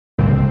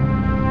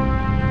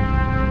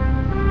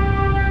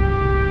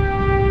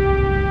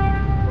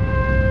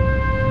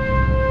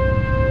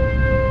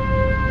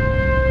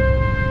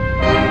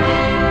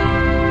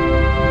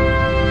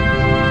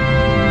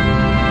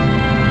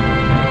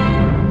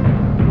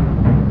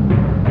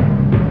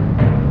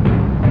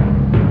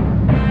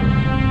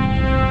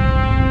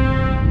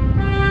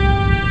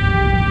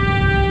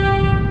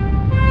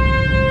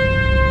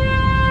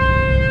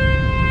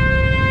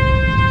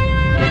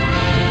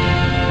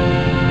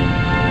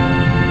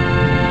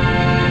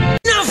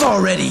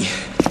already!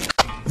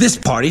 This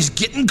party's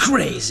getting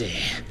crazy.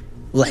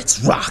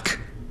 Let's rock.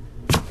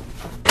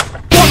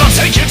 Wanna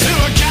take you to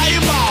a gay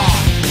bar.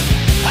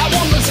 I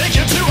wanna take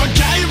you to a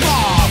gay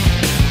bar.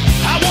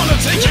 I wanna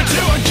take you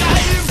to a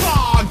gay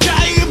bar,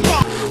 gay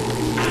bar.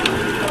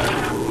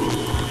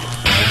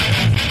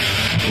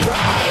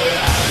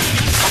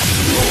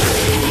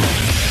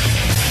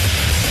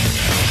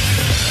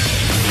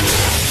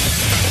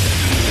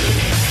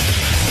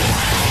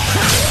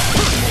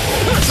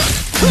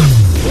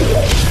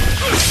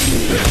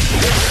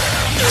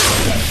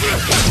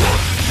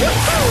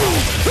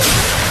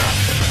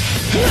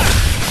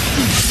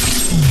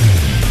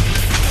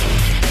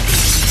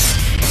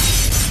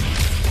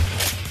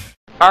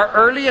 Our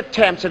early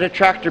attempts at a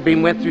tractor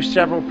beam went through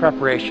several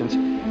preparations.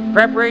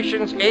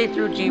 Preparations A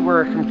through G were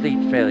a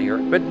complete failure.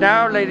 But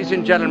now, ladies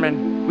and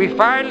gentlemen, we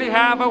finally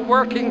have a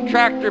working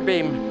tractor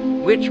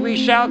beam, which we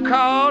shall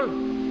call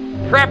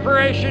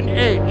Preparation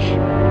H.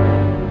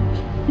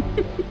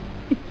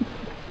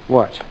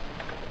 What?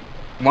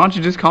 Why don't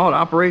you just call it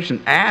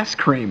Operation Ass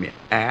Cream, you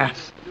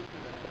ass?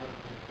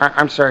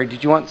 I'm sorry,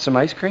 did you want some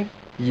ice cream?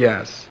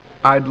 Yes,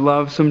 I'd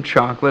love some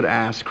chocolate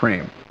ass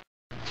cream.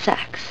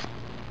 Sex.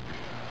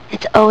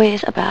 It's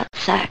always about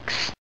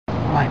sex.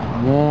 Like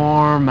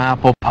warm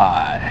apple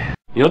pie.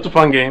 You know what's a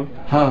fun game?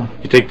 Huh?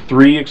 You take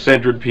 3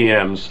 Excedrin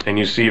PMs and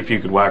you see if you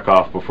could whack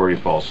off before you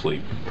fall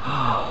asleep.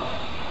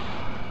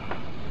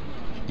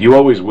 You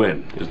always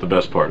win is the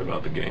best part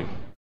about the game.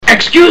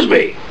 Excuse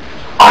me!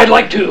 I'd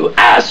like to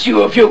ask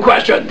you a few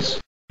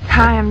questions.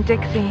 Hi, I'm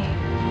Dixie.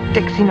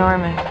 Dixie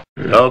Norman.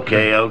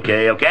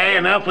 Okay,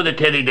 enough with the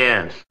titty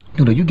dance.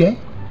 Dude, are you gay?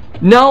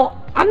 No,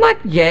 I'm not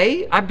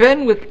gay. I've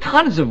been with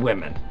tons of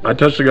women. I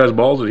touched a guy's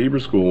balls at Hebrew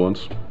school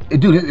once.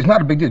 Dude, it's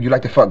not a big deal. You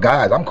like to fuck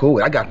guys. I'm cool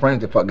with it. I got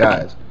friends that fuck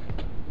guys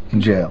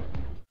in jail.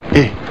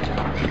 Hey,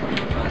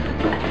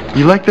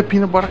 you like the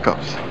peanut butter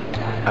cups?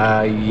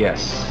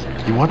 Yes.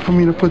 You want for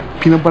me to put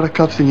peanut butter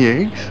cups in your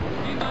eggs?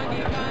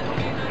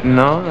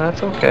 No,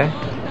 that's okay.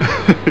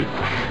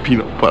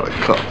 Peanut butter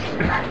cups.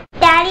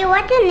 Daddy,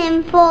 what's a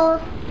nympho?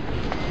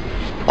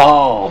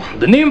 Oh,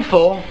 the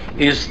nympho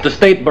is the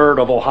state bird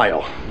of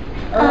Ohio.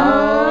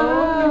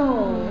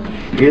 Oh.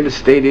 You're the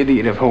state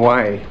idiot of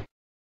Hawaii.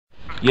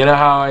 You know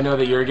how I know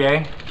that you're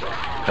gay?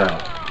 How?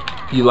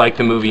 You like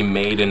the movie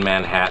Made in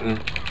Manhattan?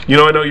 You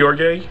know I know you're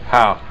gay?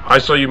 How? I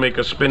saw you make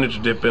a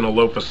spinach dip in a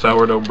loaf of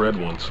sourdough bread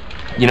once.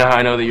 You know how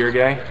I know that you're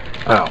gay?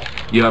 How?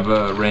 You have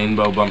a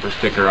rainbow bumper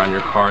sticker on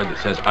your car that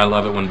says, "I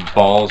love it when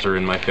balls are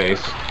in my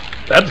face."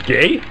 That's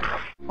gay?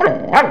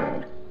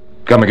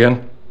 Come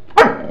again?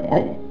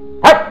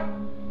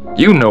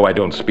 You know I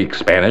don't speak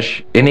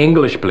Spanish. In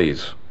English,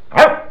 please.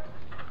 Huh?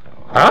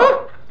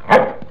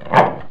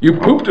 You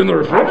pooped in the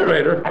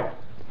refrigerator?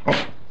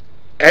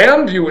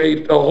 And you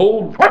ate a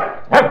whole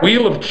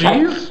wheel of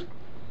cheese?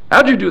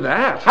 How'd you do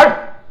that?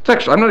 It's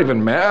actually, I'm not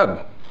even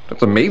mad.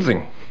 That's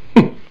amazing.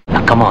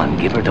 Now come on,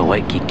 give her the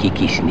white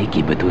kiki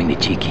sneaky between the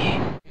cheeky.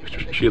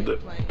 She had her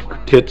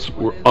tits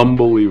were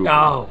unbelievable.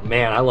 Oh,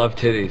 man, I love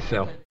titties,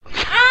 so.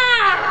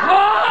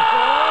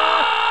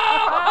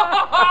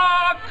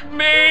 Fuck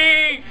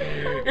me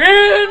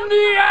in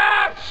the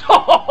ass!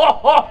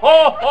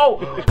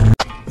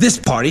 This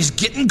party's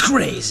getting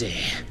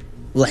crazy.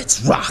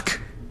 Let's rock.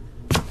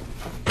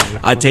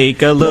 I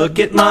take a look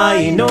at my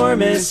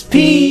enormous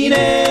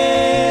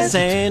penis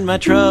and my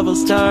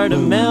troubles start to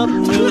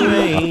melt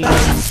away.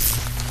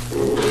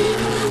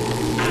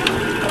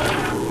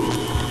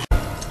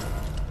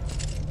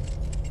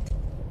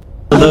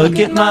 Look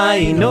at my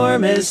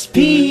enormous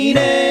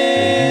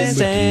penis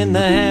and the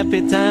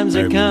happy times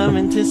are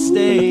coming to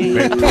stay.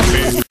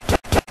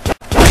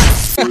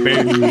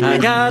 I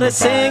gotta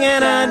sing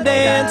and I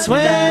dance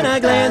when I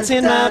glance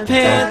in my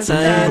pants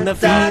and the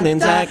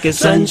feeling's like a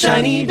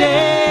sunshiny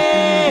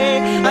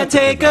day. I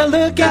take a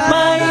look at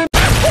my...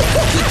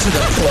 Get to the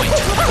point,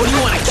 or do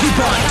you want to keep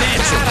on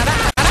dancing?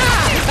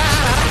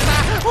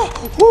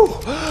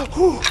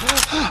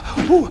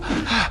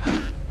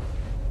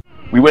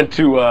 We went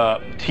to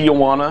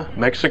Tijuana,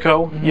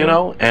 Mexico, you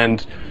know,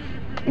 and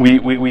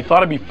we thought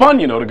it'd be fun,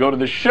 you know, to go to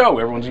this show.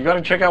 Everyone's, you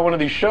gotta check out one of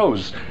these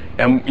shows.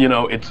 And, you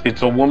know,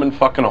 it's a woman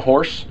fucking a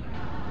horse.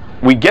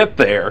 We get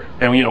there,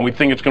 and, you know, we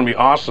think it's gonna be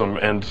awesome,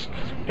 and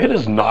it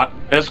is not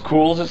as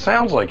cool as it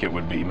sounds like it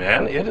would be,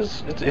 man.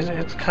 It's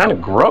kind of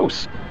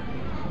gross.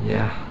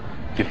 Yeah.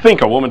 You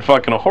think a woman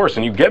fucking a horse,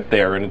 and you get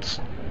there, and it's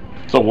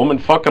a woman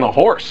fucking a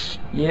horse.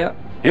 Yeah.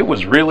 It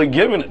was really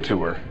giving it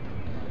to her.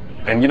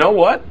 And you know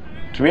what?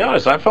 To be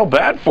honest, I felt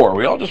bad for her.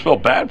 We all just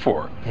felt bad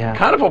for her. Yeah.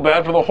 Kind of felt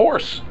bad for the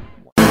horse.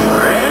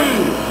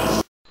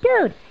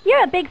 Dude,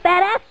 you're a big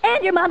fat ass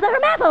and your mom's a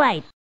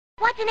hermaphrodite.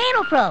 What's an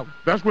anal probe?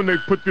 That's when they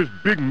put this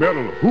big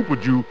metal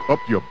hoopajou up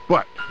your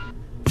butt.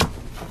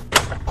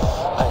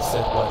 I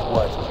said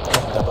what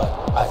in the butt.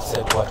 I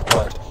said what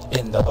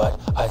in the butt.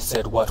 I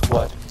said what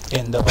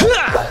in the butt.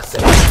 I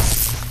said.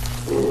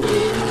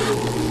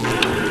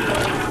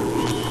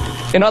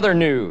 In other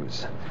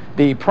news,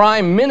 the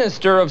Prime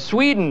Minister of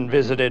Sweden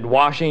visited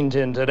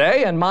Washington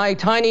today, and my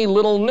tiny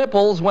little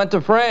nipples went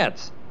to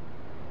France.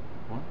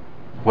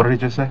 What did he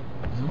just say?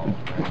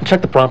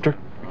 Check the prompter.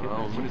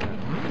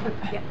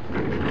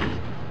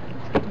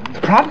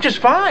 The prompter's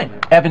fine.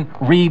 Evan,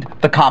 read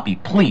the copy,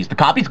 please. The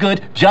copy's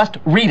good. Just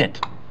read it.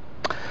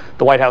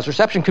 The White House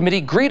Reception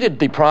Committee greeted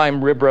the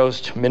prime rib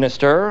roast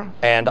minister,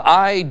 and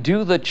I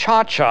do the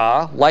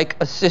cha-cha like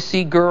a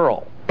sissy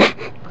girl.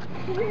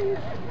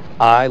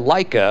 I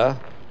like a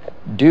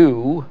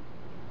do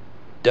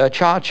the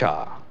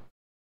cha-cha.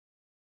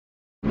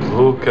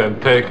 Who can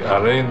take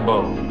a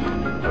rainbow,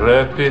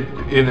 wrap it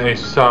in a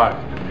sock,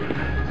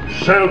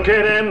 Soak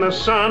it in the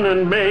sun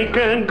and make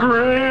a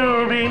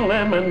groovy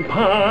lemon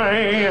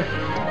pie.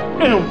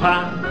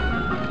 Oompa.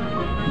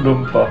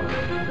 Loompa.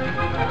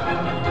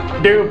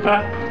 Doopa.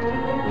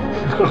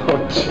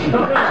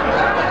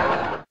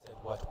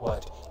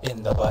 What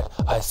in the butt?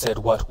 I said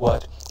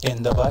what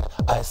in the butt?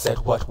 I said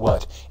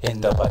what in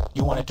the butt?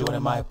 You wanna do it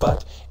in my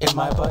butt? In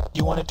my butt?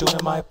 You wanna do it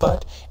in my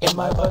butt? In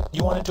my butt?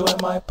 You wanna do it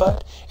in my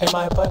butt? In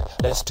my butt?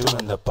 Let's do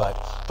it in the butt.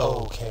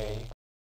 Okay.